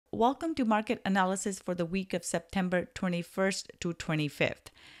Welcome to market analysis for the week of September 21st to 25th.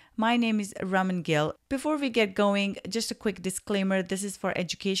 My name is Raman Gill. Before we get going, just a quick disclaimer. This is for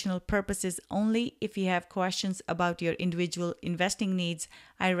educational purposes only. If you have questions about your individual investing needs,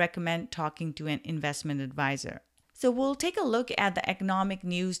 I recommend talking to an investment advisor. So we'll take a look at the economic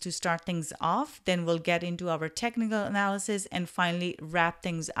news to start things off, then we'll get into our technical analysis and finally wrap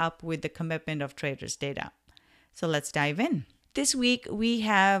things up with the commitment of traders data. So let's dive in. This week we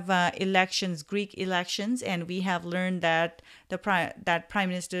have elections, Greek elections, and we have learned that Prime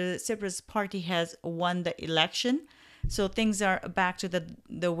Minister Tsipras' party has won the election. So things are back to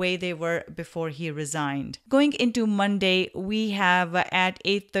the way they were before he resigned. Going into Monday, we have at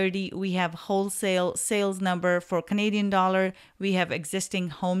 8:30, we have wholesale sales number for Canadian dollar. We have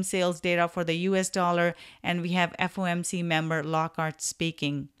existing home sales data for the US dollar, and we have FOMC member Lockhart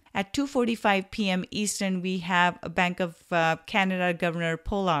speaking. At 2:45 p.m. Eastern, we have Bank of Canada Governor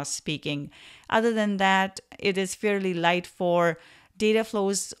Polas speaking. Other than that, it is fairly light for data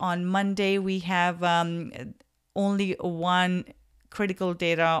flows on Monday. We have only one critical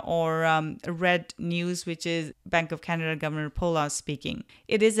data or red news, which is Bank of Canada Governor Polas speaking.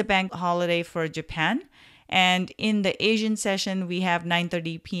 It is a bank holiday for Japan. And in the Asian session, we have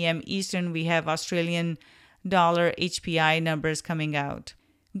 9:30 p.m. Eastern, we have Australian dollar HPI numbers coming out.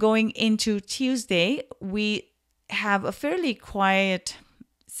 Going into Tuesday, we have a fairly quiet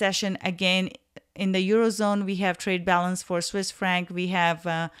session again. In the Eurozone, we have trade balance for Swiss franc. We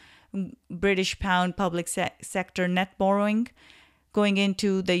have British pound public sector net borrowing. Going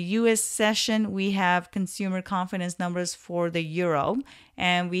into the US session, we have consumer confidence numbers for the euro,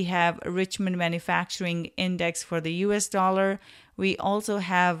 and we have Richmond manufacturing index for the US dollar. We also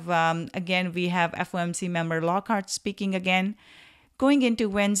have, we have FOMC member Lockhart speaking again. Going into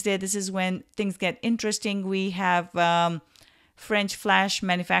Wednesday, this is when things get interesting. We have French flash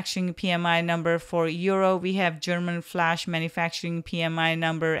manufacturing PMI number for euro. We have German flash manufacturing PMI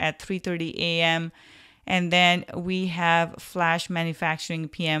number at 3:30 a.m. And then we have flash manufacturing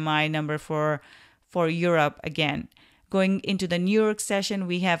PMI number for Europe again. Going into the New York session,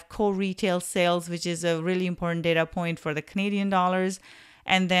 we have core retail sales, which is a really important data point for the Canadian dollars.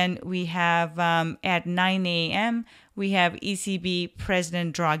 And then we have at 9 a.m., we have ECB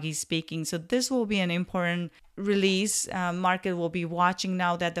President Draghi speaking. So this will be an important release. Market will be watching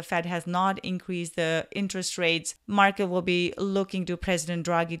now that the Fed has not increased the interest rates. Market will be looking to President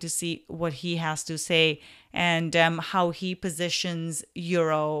Draghi to see what he has to say and how he positions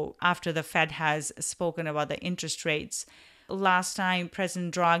euro after the Fed has spoken about the interest rates. Last time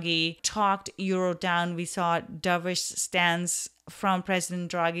President Draghi talked euro down, we saw dovish stance from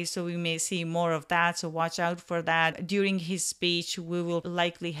President Draghi, so we may see more of that, so watch out for that. During his speech, we will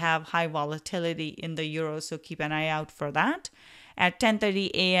likely have high volatility in the euro, so keep an eye out for that. At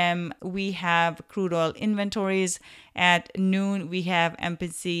 10:30 a.m., we have crude oil inventories. At noon, we have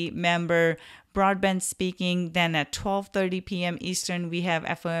MPC member Broadbent speaking. Then at 12:30 p.m. Eastern, we have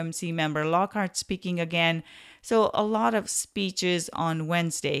FOMC member Lockhart speaking again. So a lot of speeches on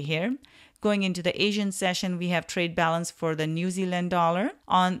Wednesday here. Going into the Asian session, we have trade balance for the New Zealand dollar.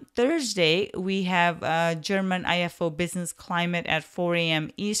 On Thursday, we have German IFO business climate at 4 a.m.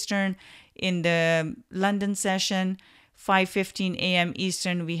 Eastern. In the London session, 5:15 a.m.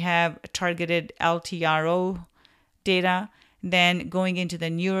 Eastern, we have targeted LTRO data. Then going into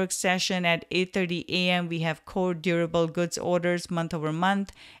the New York session at 8:30 a.m., we have core durable goods orders month over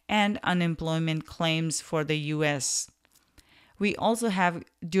month and unemployment claims for the U.S. We also have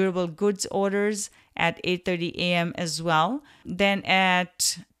durable goods orders at 8:30 a.m. as well. Then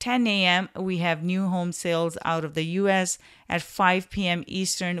at 10 a.m., we have new home sales out of the U.S. At 5 p.m.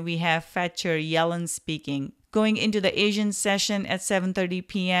 Eastern, we have Fed Chair Yellen speaking. Going into the Asian session at 7:30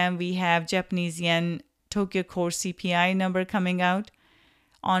 p.m., we have Japanese yen Tokyo Core CPI number coming out.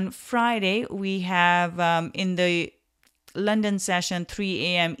 On Friday, we have in the London session, 3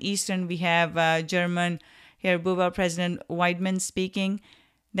 a.m. Eastern, we have German Herr Buba President Weidmann speaking.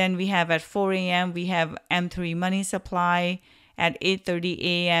 Then we have at 4 a.m., we have M3 money supply. At 8:30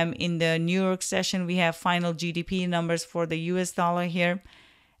 a.m. in the New York session, we have final GDP numbers for the US dollar here.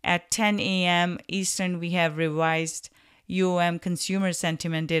 At 10 a.m. Eastern, we have revised UOM consumer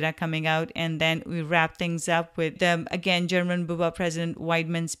sentiment data coming out, and then we wrap things up with German Buba President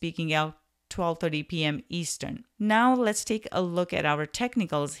Weidmann speaking out 12:30 p.m. Eastern. Now let's take a look at our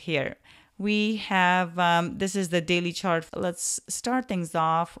technicals here. We have, this is the daily chart. Let's start things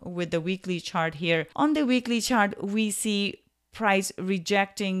off with the weekly chart here. On the weekly chart, we see price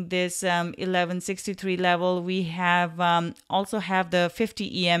rejecting this 1163 level. We have also have the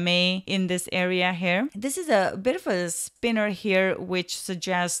 50 EMA in this area here. This is a bit of a spinner here, which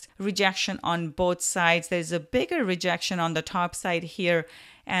suggests rejection on both sides. There's a bigger rejection on the top side here,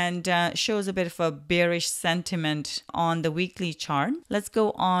 and shows a bit of a bearish sentiment on the weekly chart. Let's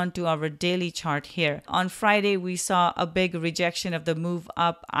go on to our daily chart here. On Friday, we saw a big rejection of the move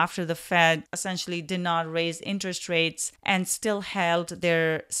up after the Fed essentially did not raise interest rates and still held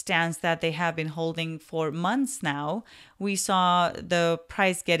their stance that they have been holding for months now. We saw the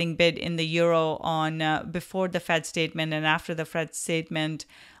price getting bid in the euro on before the Fed statement, and after the Fed statement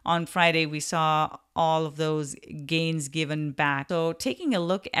on Friday, we saw all of those gains given back. So taking a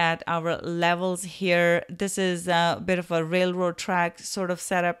look at our levels here, this is a bit of a railroad track sort of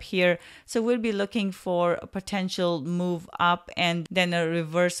setup here. So we'll be looking for a potential move up and then a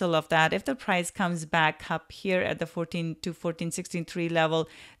reversal of that. If the price comes back up here at the 14 to 14.163 level,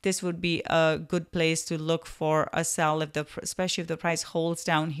 this would be a good place to look for a sell. Especially if the price holds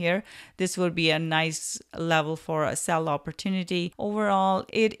down here, this would be a nice level for a sell opportunity. Overall,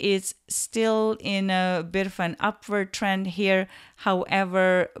 it is still in a bit of an upward trend here.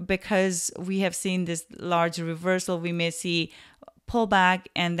 However, because we have seen this large reversal, we may see pullback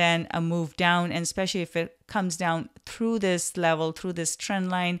and then a move down, and especially if it comes down through this level, through this trend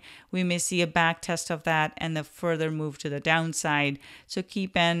line, we may see a back test of that and a further move to the downside. So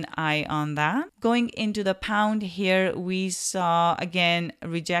keep an eye on that. Going into the pound here, we saw again a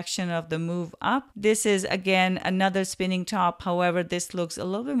rejection of the move up. This is again another spinning top. However, this looks a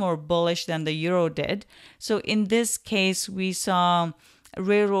little bit more bullish than the euro did. So in this case, we saw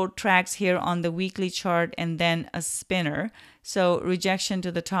railroad tracks here on the weekly chart and then a spinner. So rejection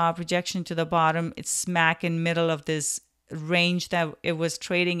to the top, rejection to the bottom. It's smack in middle of this range that it was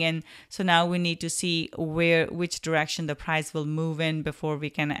trading in. So now we need to see which direction the price will move in before we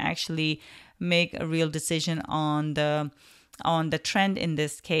can actually make a real decision on the trend in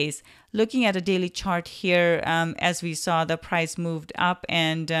this case. Looking at a daily chart here, as we saw, the price moved up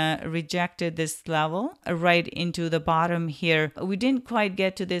and rejected this level right into the bottom here. We didn't quite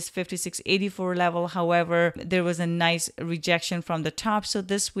get to this 56.84 level. However, there was a nice rejection from the top. So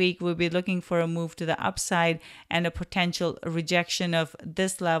this week we'll be looking for a move to the upside and a potential rejection of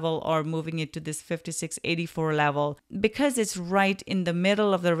this level or moving it to this 56.84 level. Because it's right in the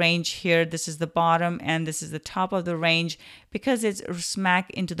middle of the range here, this is the bottom and this is the top of the range. Because it's smack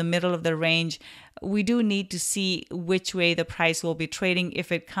into the middle of the range, we do need to see which way the price will be trading.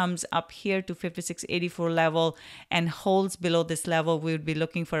 If it comes up here to 56.84 level and holds below this level, we would be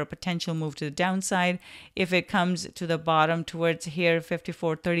looking for a potential move to the downside. If it comes to the bottom towards here,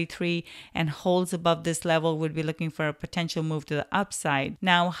 54.33, and holds above this level, we'd be looking for a potential move to the upside.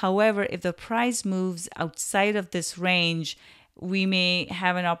 Now, however, if the price moves outside of this range, we may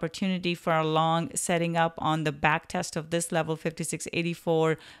have an opportunity for a long setting up on the back test of this level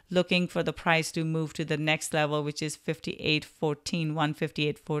 56.84, looking for the price to move to the next level, which is 58.14,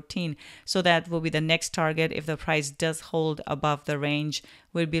 158.14. So that will be the next target. If the price does hold above the range,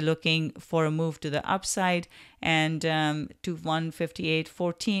 we'll be looking for a move to the upside and to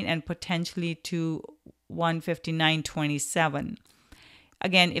 158.14 and potentially to 159.27.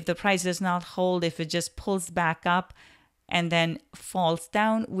 Again, if the price does not hold, if it just pulls back up and then falls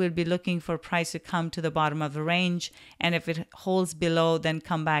down, we'll be looking for price to come to the bottom of the range. And if it holds below, then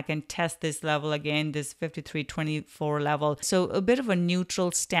come back and test this level again, this 53.24 level. So a bit of a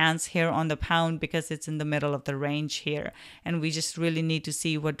neutral stance here on the pound because it's in the middle of the range here. And we just really need to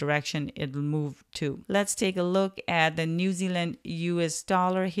see what direction it'll move to. Let's take a look at the New Zealand US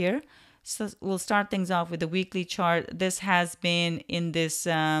dollar here. So we'll start things off with the weekly chart. This has been in this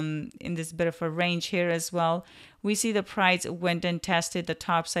bit of a range here as well. We see the price went and tested the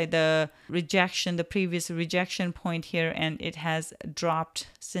top side, the previous rejection point here, and it has dropped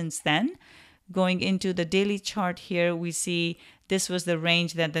since then. Going into the daily chart here, we see this was the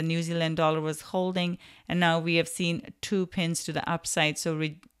range that the New Zealand dollar was holding, and now we have seen two pins to the upside. So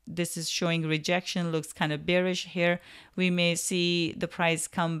this is showing rejection, looks kind of bearish here. We may see the price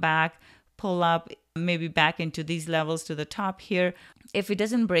come back, pull up, maybe back into these levels to the top here. If it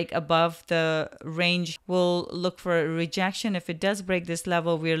doesn't break above the range, we'll look for a rejection. If it does break this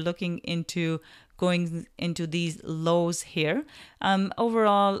level, we're looking into going into these lows here.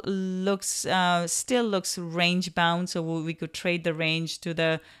 Overall, still looks range bound, so we could trade the range to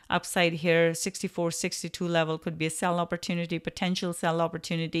the upside here. 64.62 level could be a sell opportunity, potential sell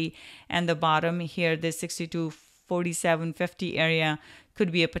opportunity, and the bottom here, this 62.40 47.50 area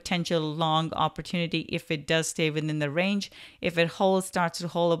could be a potential long opportunity if it does stay within the range. If it starts to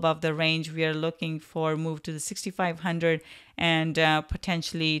hold above the range, we are looking for a move to the 6,500 and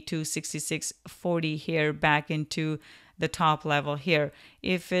potentially to 66.40 here back into the top level here.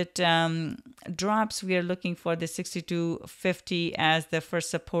 If it drops, we are looking for the 62.50 as the first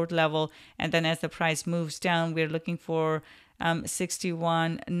support level, and then as the price moves down, we're looking for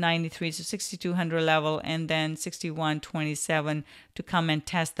 61.93, so 6,200 level, and then 61.27 to come and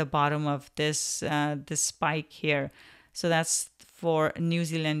test the bottom of this spike here. So that's for New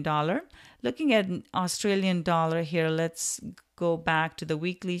Zealand dollar. Looking at Australian dollar here, let's go back to the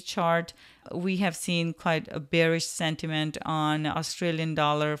weekly chart. We have seen quite a bearish sentiment on Australian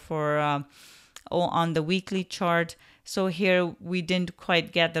dollar on the weekly chart. So here we didn't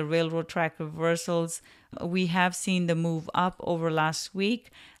quite get the railroad track reversals. We have seen the move up over last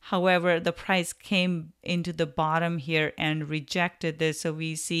week. However, the price came into the bottom here and rejected this. So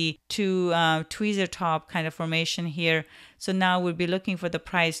we see two tweezer top kind of formation here. So now we'll be looking for the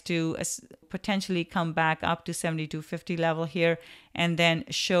price to potentially come back up to 72.50 level here and then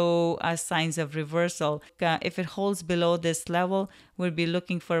show us signs of reversal. If it holds below this level, we'll be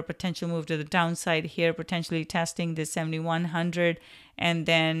looking for a potential move to the downside here, potentially testing the 7100 and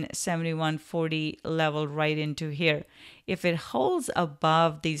then 71.40 level right into here. If it holds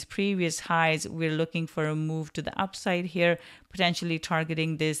above these previous highs, we're looking for a move to the upside here, potentially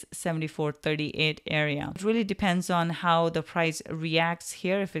targeting this 74.38 area. It really depends on how the price reacts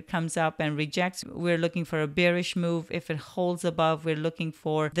here. If it comes up and rejects, we're looking for a bearish move. If it holds above, we're looking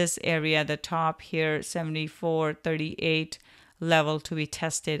for this area, the top here, 74.38 level to be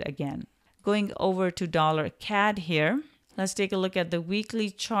tested again. Going over to dollar CAD here. Let's take a look at the weekly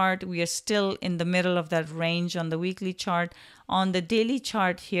chart. We are still in the middle of that range on the weekly chart. On the daily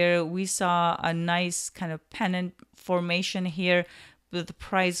chart here, we saw a nice kind of pennant formation here. The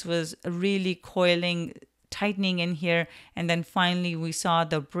price was really coiling, tightening in here. And then finally, we saw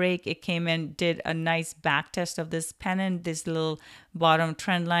the break. It came in, did a nice back test of this pennant, this little bottom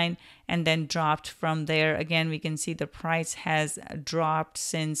trend line, and then dropped from there. Again, we can see the price has dropped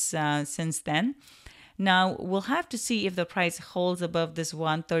since then. Now, we'll have to see if the price holds above this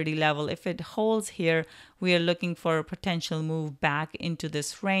 130 level. If it holds here, we are looking for a potential move back into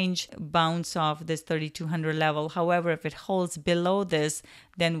this range, bounce off this 3200 level. However, if it holds below this,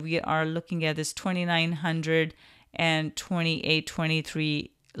 then we are looking at this 2900 and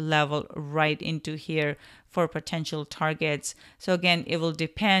 2823 level right into here for potential targets. So again, it will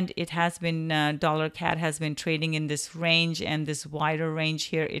depend. It has been dollar CAD has been trading in this range and this wider range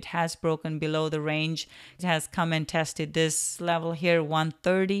here. It has broken below the range. It has come and tested this level here,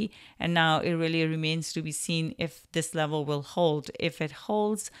 130, and now it really remains to be seen if this level will hold. If it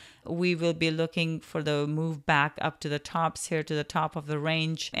holds, we will be looking for the move back up to the tops here, to the top of the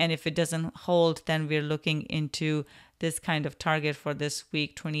range. And if it doesn't hold, then we're looking into this kind of target for this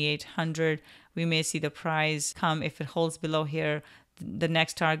week, 2800. We may see the price come. If it holds below here, the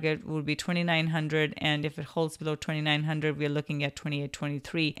next target will be 2900, and if it holds below 2900, we're looking at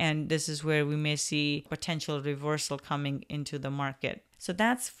 2823, and this is where we may see potential reversal coming into the market. So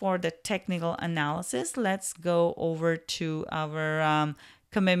that's for the technical analysis. Let's go over to our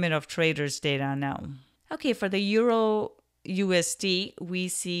commitment of traders data now. Okay, for the Euro USD, we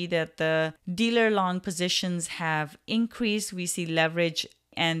see that the dealer long positions have increased. We see leverage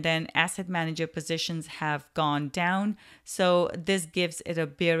and then asset manager positions have gone down. So this gives it a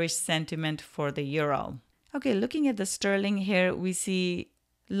bearish sentiment for the euro. Okay, looking at the sterling here, we see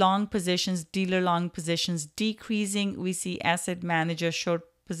long positions, dealer long positions decreasing. We see asset manager short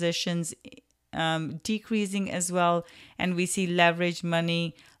positions decreasing as well. And we see leverage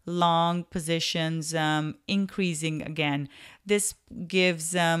money long positions increasing again. This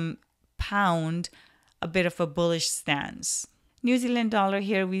gives pound a bit of a bullish stance. New Zealand dollar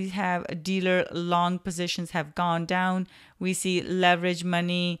here, we have dealer long positions have gone down. We see leverage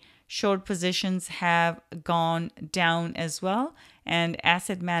money short positions have gone down as well. And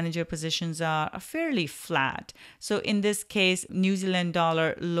asset manager positions are fairly flat. So in this case, New Zealand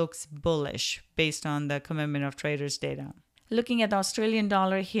dollar looks bullish based on the commitment of traders data. Looking at the Australian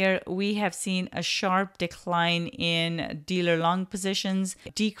dollar here, we have seen a sharp decline in dealer long positions,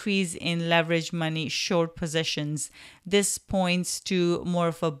 decrease in leverage money short positions. This points to more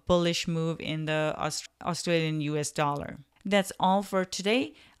of a bullish move in the Australian US dollar. That's all for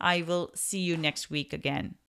today. I will see you next week again.